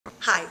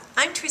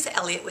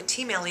Elliott with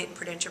Team Elliott and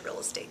Prudential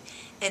Real Estate.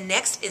 And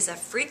next is a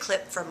free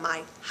clip from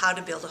my How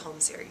to Build a Home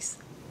series.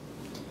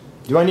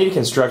 Do I need a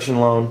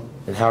construction loan,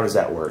 and how does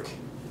that work?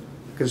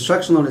 A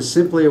construction loan is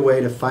simply a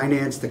way to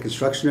finance the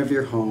construction of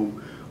your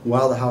home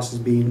while the house is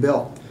being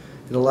built.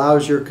 It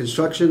allows your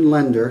construction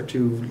lender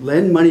to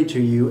lend money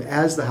to you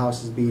as the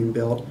house is being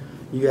built.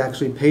 You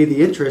actually pay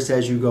the interest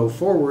as you go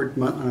forward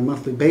on a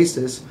monthly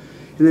basis,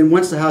 and then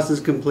once the house is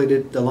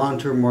completed, the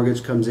long-term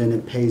mortgage comes in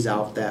and pays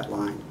out that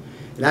line.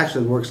 It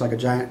actually works like a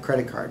giant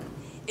credit card.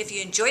 If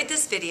you enjoyed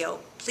this video,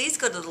 please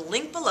go to the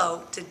link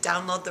below to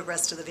download the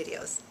rest of the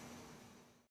videos.